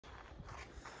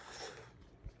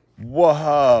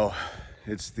Whoa,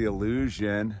 it's the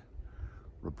Illusion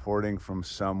reporting from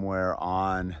somewhere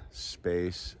on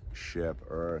spaceship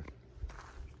Earth.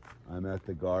 I'm at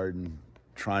the garden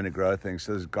trying to grow things.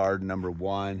 So this is garden number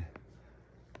 1.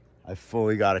 I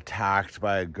fully got attacked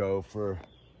by a gopher.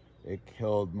 It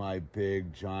killed my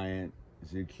big giant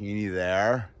zucchini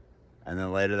there. And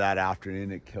then later that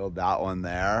afternoon, it killed that one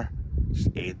there. Just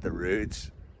ate the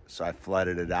roots. So I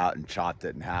flooded it out and chopped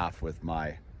it in half with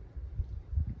my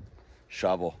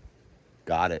shovel.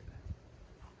 Got it.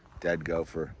 Dead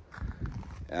gopher.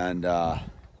 And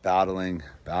battling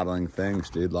things,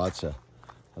 dude. Lots of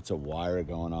wire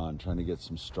going on. Trying to get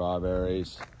some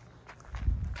strawberries.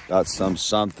 Got some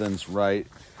somethings right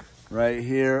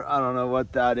here. I don't know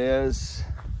what that is.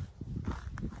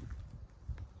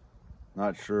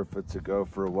 Not sure if it's a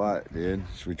gopher or what, dude.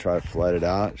 Should we try to flood it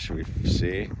out? Should we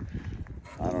see?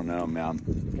 I don't know,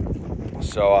 man.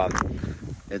 So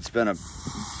it's been a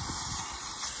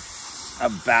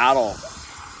battle.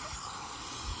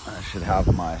 I should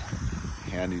have my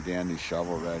handy dandy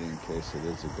shovel ready in case it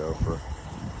is a gopher.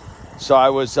 So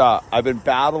I've been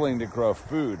battling to grow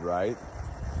food, right?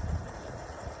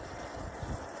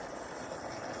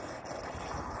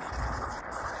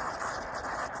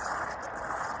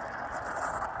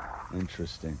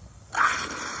 Interesting.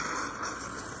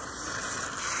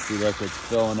 See, look, it's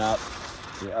filling up.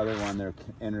 The other one, they're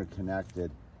interconnected.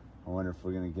 I wonder if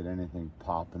we're gonna get anything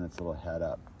popping its little head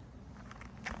up.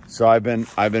 So I've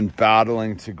been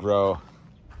battling to grow.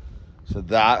 So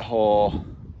that hole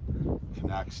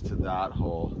connects to that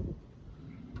hole.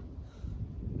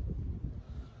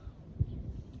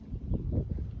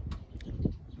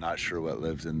 Not sure what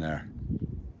lives in there.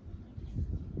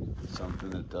 Something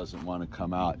that doesn't want to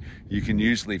come out. You can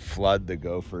usually flood the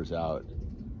gophers out.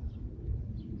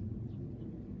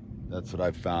 That's what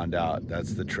I found out.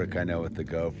 That's the trick I know with the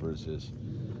gophers is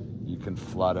you can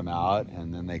flood them out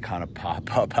and then they kind of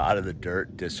pop up out of the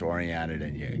dirt disoriented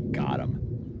and you got them.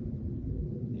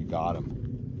 You got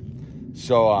them.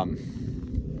 So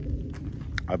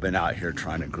I've been out here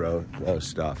trying to grow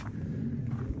stuff.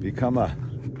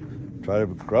 Try to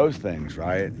grow things,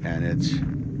 right? And it's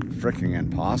freaking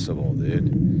impossible,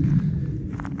 dude.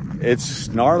 It's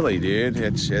gnarly, dude.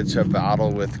 It's a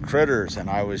battle with critters. And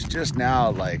I was just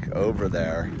now like over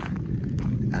there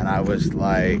and I was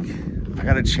like, I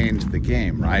gotta change the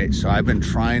game, right? So I've been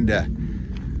trying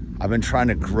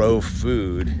to grow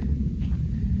food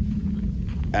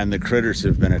and the critters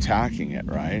have been attacking it,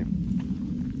 right?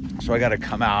 So I gotta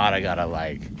come out, I gotta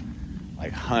like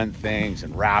hunt things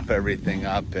and wrap everything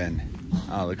up and,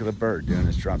 oh, look at the bird doing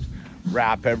his drums.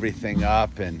 Wrap everything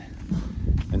up and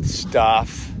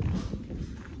stuff.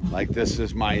 Like this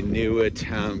is my new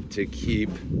attempt to keep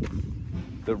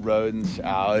the rodents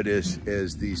out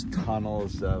is these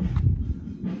tunnels of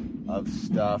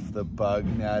stuff, the bug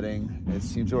netting. It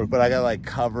seems to work, but I gotta like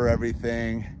cover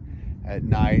everything at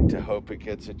night to hope it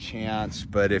gets a chance.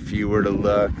 But if you were to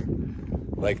look,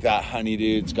 like that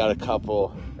honeydew, it's got a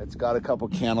couple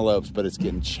cantaloupes, but it's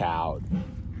getting chowed.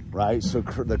 Right, so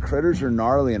the critters are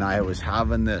gnarly, and I was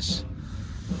having this.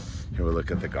 Here we look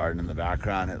at the garden in the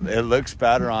background. It looks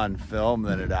better on film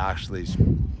than it actually.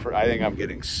 I think I'm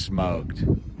getting smoked,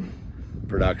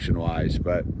 production-wise.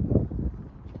 But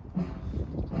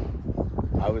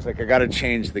I was like, I got to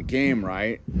change the game,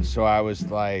 right? So I was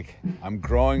like, I'm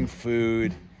growing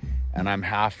food, and I'm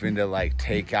having to like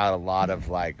take out a lot of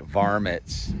like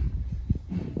varmints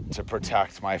to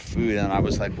protect my food. And I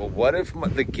was like, well, what if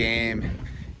the game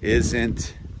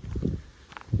isn't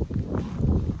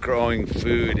growing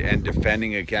food and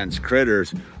defending against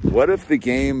critters? What if the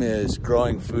game is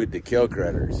growing food to kill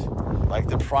critters? Like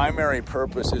the primary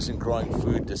purpose isn't growing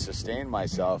food to sustain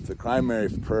myself. The primary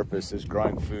purpose is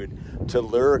growing food to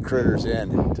lure critters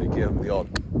in, to give them the old.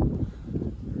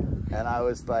 And I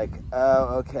was like,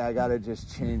 oh, okay, I gotta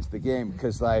just change the game.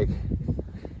 Because like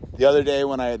the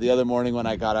other morning when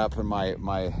I got up and my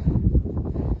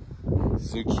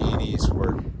zucchinis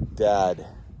were dead,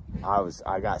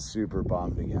 I got super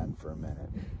bummed again for a minute.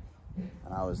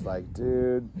 And I was like,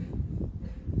 dude,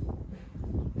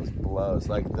 this blows.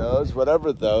 Like those,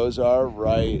 whatever those are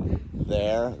right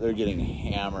there, they're getting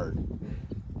hammered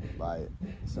by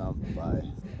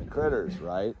the critters,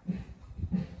 right?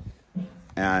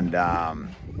 And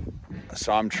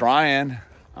so I'm trying,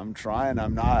 I'm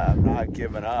not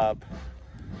giving up,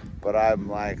 but I'm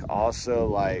like also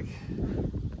like,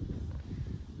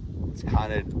 it's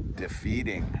kind of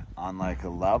defeating on like a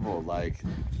level, like,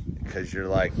 because you're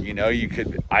like,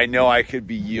 I know I could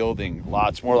be yielding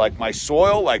lots more. Like my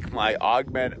soil, like my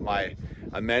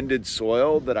amended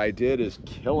soil that I did is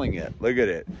killing it. Look at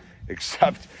it.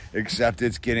 except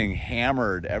it's getting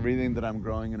hammered. Everything that I'm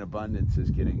growing in abundance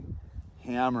is getting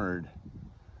hammered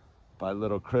by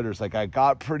little critters. Like I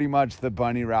got pretty much the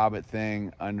bunny rabbit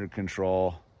thing under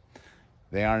control.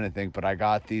 They aren't a thing, but I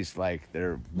got these, like,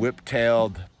 they're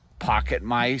whip-tailed pocket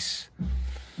mice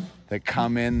that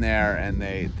come in there and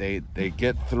they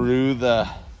get through the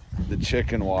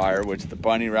chicken wire, which the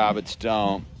bunny rabbits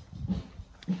don't.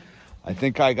 I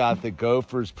think I got the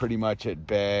gophers pretty much at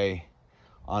bay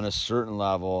on a certain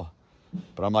level,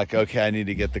 but I'm like, okay, I need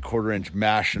to get the 1/4-inch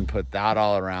mesh and put that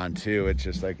all around too. It's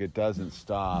just like, it doesn't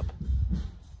stop.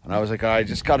 And I was like, oh, I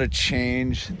just got to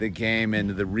change the game.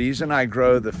 And the reason I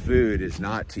grow the food is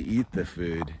not to eat the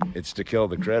food, it's to kill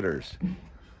the critters.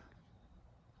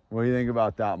 What do you think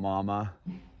about that, Mama?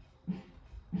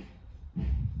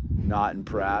 Not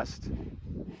impressed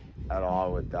at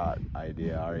all with that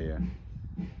idea, are you?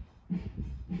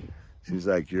 She's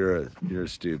like, you're a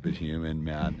stupid human,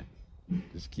 man.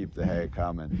 Just keep the hay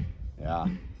coming. Yeah.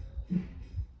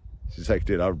 She's like,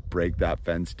 dude, I'll break that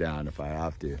fence down if I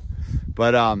have to.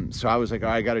 But so I was like, oh,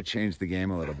 I got to change the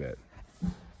game a little bit.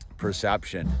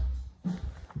 Perception.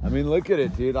 I mean, look at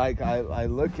it, dude. Like I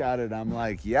look at it, I'm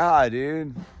like, yeah,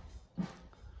 dude.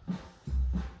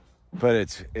 But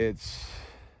it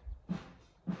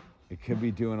could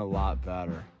be doing a lot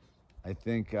better. I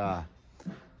think I'm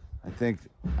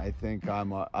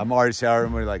already saying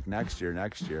everybody like next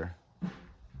year.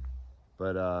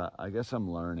 But I guess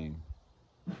I'm learning.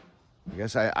 I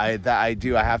guess I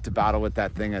do. I have to battle with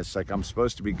that thing. It's like I'm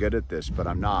supposed to be good at this, but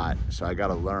I'm not. So I got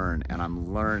to learn, and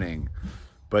I'm learning.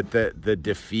 But the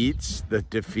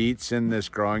defeats in this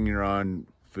growing your own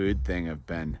food thing have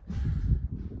been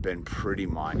pretty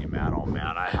monumental,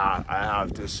 man. I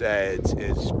have to say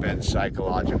it's been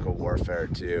psychological warfare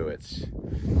too. It's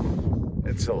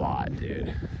a lot,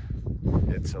 dude.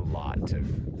 It's a lot to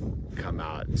come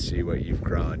out and see what you've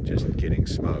grown just getting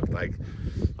smoked. Like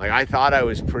I thought I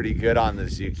was pretty good on the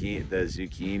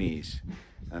zucchinis,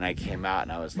 and I came out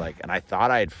and I was like, and I thought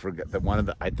I had forgot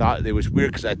that I thought it was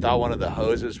weird because I thought one of the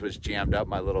hoses was jammed up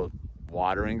my little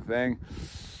watering thing.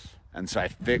 And so I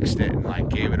fixed it and like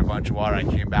gave it a bunch of water. I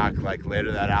came back like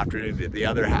later that afternoon. The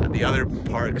other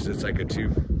part, because it's like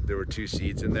there were 2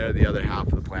 seeds in there. The other half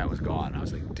of the plant was gone. I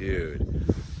was like, dude.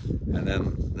 And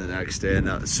then the next day,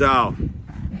 so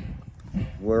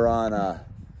we're on it.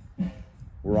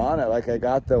 Like I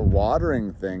got the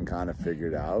watering thing kind of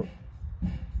figured out,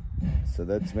 so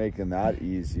that's making that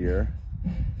easier.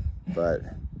 But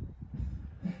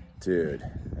dude,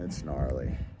 it's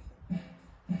gnarly.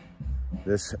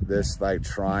 This like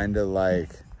trying to like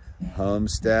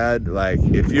homestead, like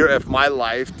if my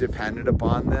life depended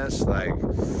upon this, like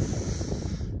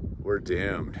we're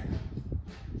doomed.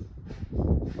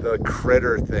 The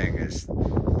critter thing is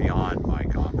beyond my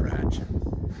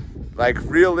comprehension. Like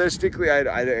realistically,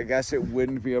 I guess it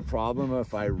wouldn't be a problem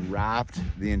if I wrapped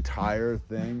the entire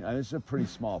thing. And it's a pretty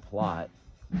small plot.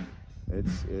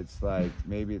 It's like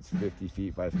maybe it's 50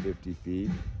 feet by 50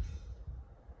 feet.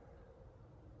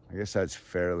 I guess that's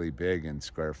fairly big in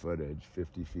square footage,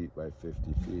 50 feet by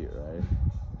 50 feet, right?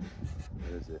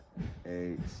 What is it?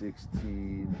 8,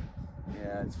 16,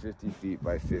 yeah, it's 50 feet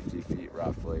by 50 feet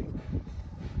roughly.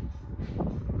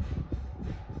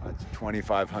 That's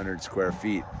 2,500 square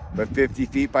feet, but 50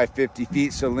 feet by 50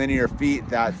 feet, so linear feet,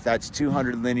 that's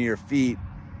 200 linear feet.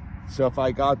 So if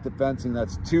I got the fencing,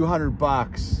 that's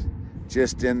 $200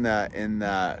 just in the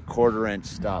 1/4-inch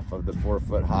stuff of the 4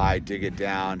 foot high, dig it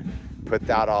down, put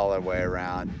that all the way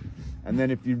around. And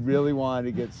then if you really wanted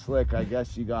to get slick, I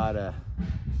guess you gotta,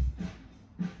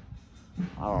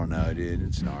 I don't know, dude,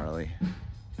 it's gnarly.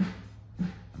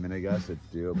 I mean, I guess it's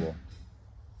doable.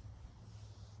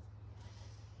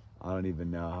 I don't even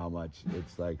know how much.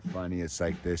 It's like funny, it's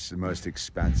like this, the most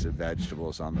expensive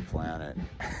vegetables on the planet.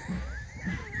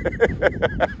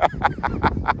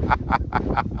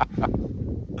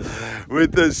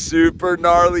 With the super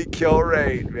gnarly kill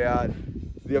rate, man.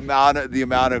 The amount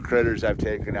of critters I've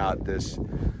taken out this,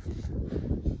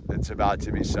 it's about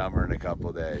to be summer in a couple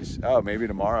of days. Oh, maybe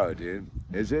tomorrow, dude.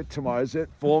 Is it tomorrow? Is it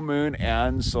full moon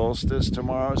and solstice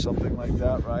tomorrow? Something like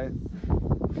that, right?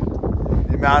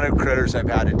 The amount of critters I've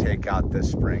had to take out this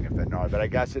spring have been gnarly, but I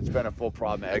guess it's been a full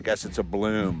problem. I guess it's a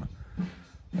bloom,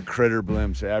 a critter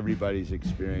bloom, so everybody's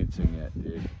experiencing it,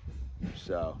 dude.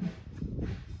 So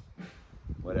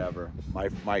whatever.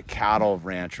 My cattle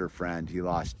rancher friend, he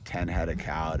lost 10 head of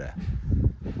cow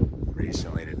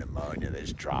recently to pneumonia. They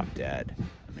just dropped dead.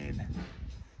 I mean,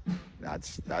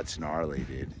 that's gnarly,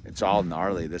 dude. It's all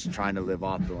gnarly. This trying to live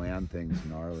off the land thing's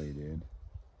gnarly, dude.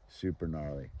 Super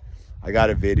gnarly. I got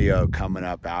a video coming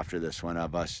up after this one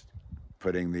of us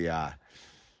putting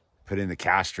putting the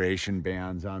castration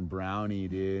bands on Brownie,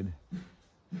 dude.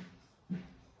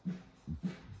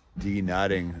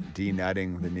 Denutting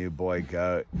the new boy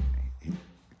goat.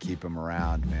 Keep him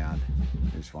around, man.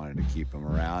 Just wanted to keep him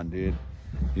around, dude.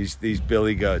 These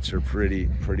billy goats are pretty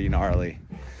gnarly.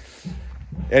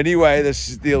 Anyway, this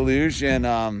is the Illusion.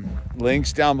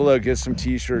 Links down below. Get some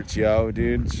t-shirts, yo,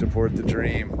 dude. Support the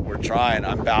dream. We're trying.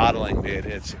 I'm battling, dude.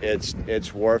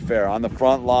 It's warfare on the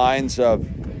front lines of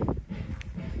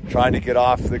trying to get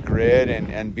off the grid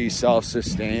and be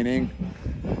self-sustaining.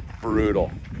 Brutal.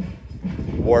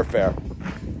 Warfare.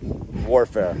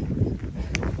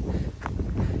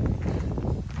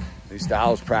 At least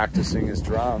Owl's practicing his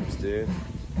drums, dude.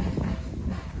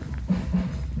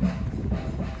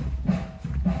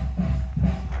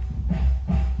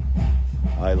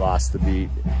 I lost the beat.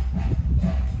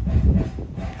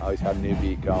 I always have a new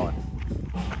beat going.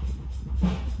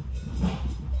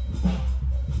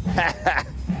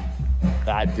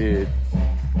 That dude.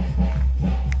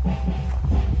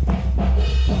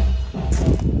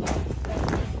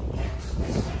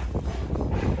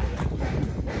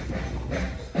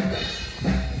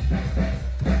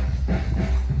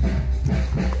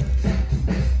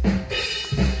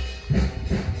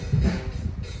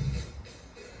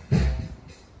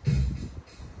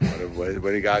 What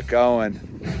do you got going?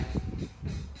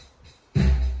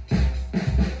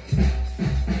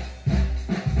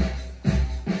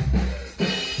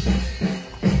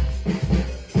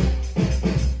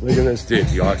 Look at this dude.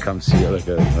 You all come see it. Look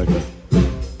at it.